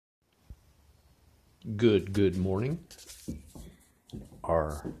Good morning,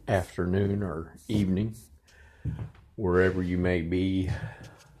 or afternoon, or evening, wherever you may be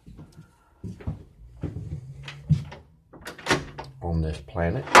on this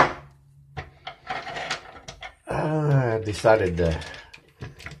planet. I decided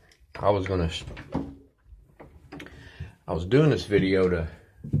I was doing this video to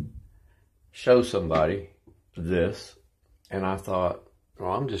show somebody this, and I thought,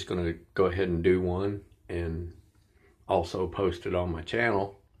 well, I'm just going to go ahead and do one and also post it on my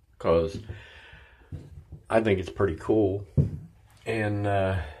channel because I think it's pretty cool,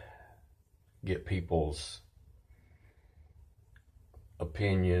 and get people's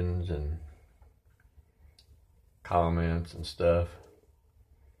opinions and comments and stuff.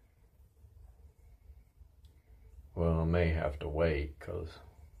 Well, I may have to wait because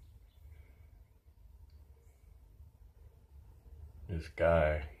this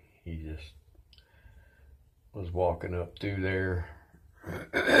guy, he just was walking up through there.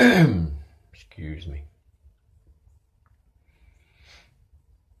 Excuse me.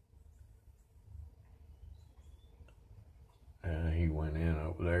 He went in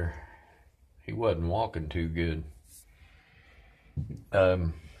over there. He wasn't walking too good.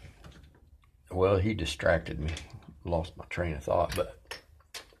 Well, he distracted me. Lost my train of thought, but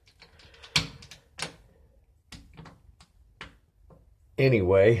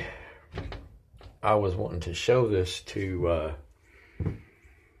anyway, I was wanting to show this to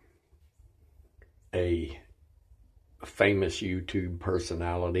a famous YouTube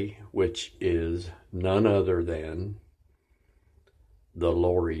personality, which is none other than The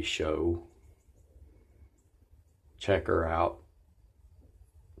Lori Show. Check her out.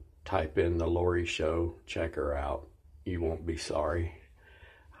 Type in The Lori Show. Check her out. You won't be sorry.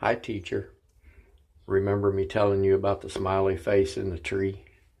 Hi, teacher. Remember me telling you about the smiley face in the tree?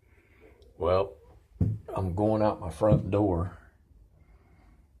 Well, I'm going out my front door.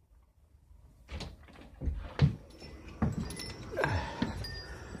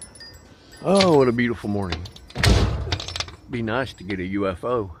 Oh, what a beautiful morning. Be nice to get a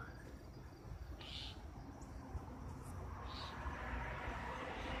UFO.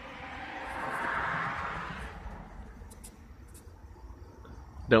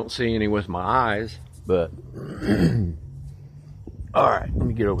 Don't see any with my eyes, but all right, let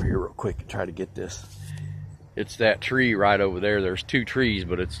me get over here real quick and try to get this. It's that tree right over there. There's two trees,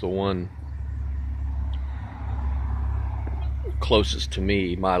 but it's the one closest to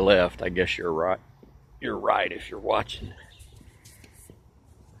me, my left. I guess you're right. You're right if you're watching.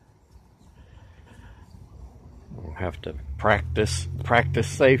 I'll have to practice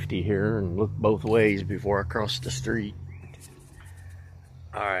safety here and look both ways before I cross the street.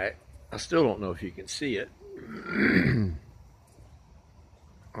 All right, I still don't know if you can see it.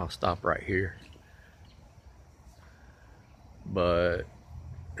 I'll stop right here. But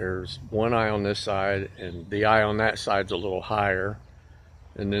there's one eye on this side, and the eye on that side's a little higher.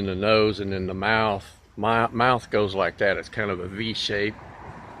 And then the nose, and then the mouth. My mouth goes like that. It's kind of a V shape.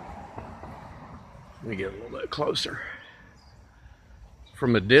 Let me get a little bit closer.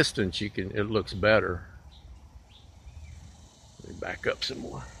 From a distance, it looks better. Let me back up some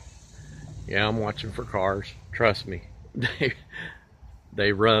more. Yeah, I'm watching for cars. Trust me.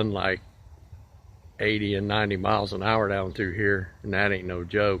 They run like 80 and 90 miles an hour down through here, and that ain't no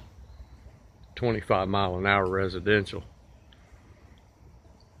joke. 25 mile an hour residential.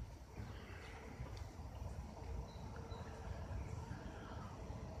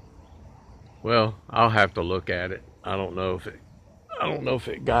 Well, I'll have to look at it. I don't know if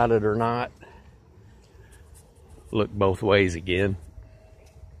it got it or not. Look both ways again.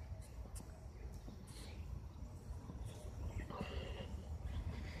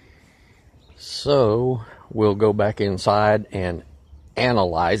 So we'll go back inside and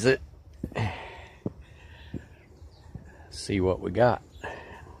analyze it. See what we got.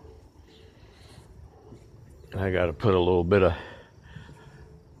 I got to put a little bit of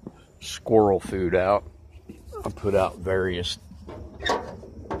squirrel food out. I put out various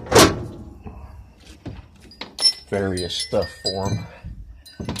stuff for them.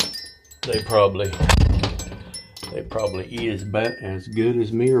 They probably eat as good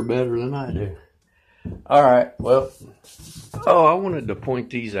as me or better than I do. All right, well, I wanted to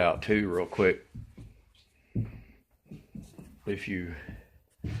point these out too real quick. I'm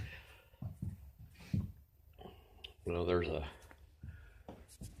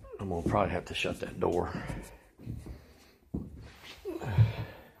gonna probably have to shut that door.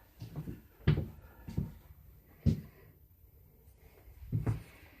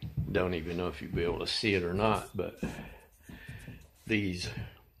 Don't even know if you'll be able to see it or not, but these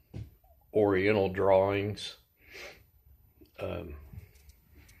Oriental drawings.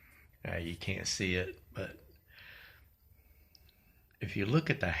 You can't see it, but if you look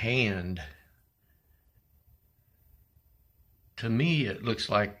at the hand, to me it looks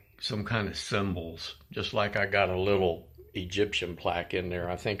like some kind of symbols, just like I got a little Egyptian plaque in there.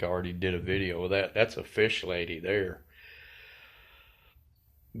 I think I already did a video of that. That's a fish lady there.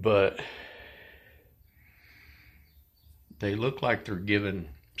 But they look like they're giving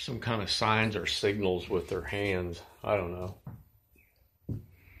some kind of signs or signals with their hands. I don't know.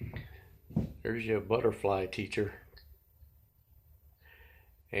 There's your butterfly teacher.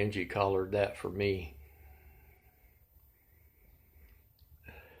 Angie collared that for me.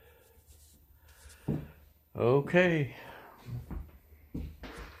 Okay.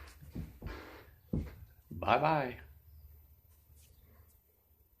 Bye-bye.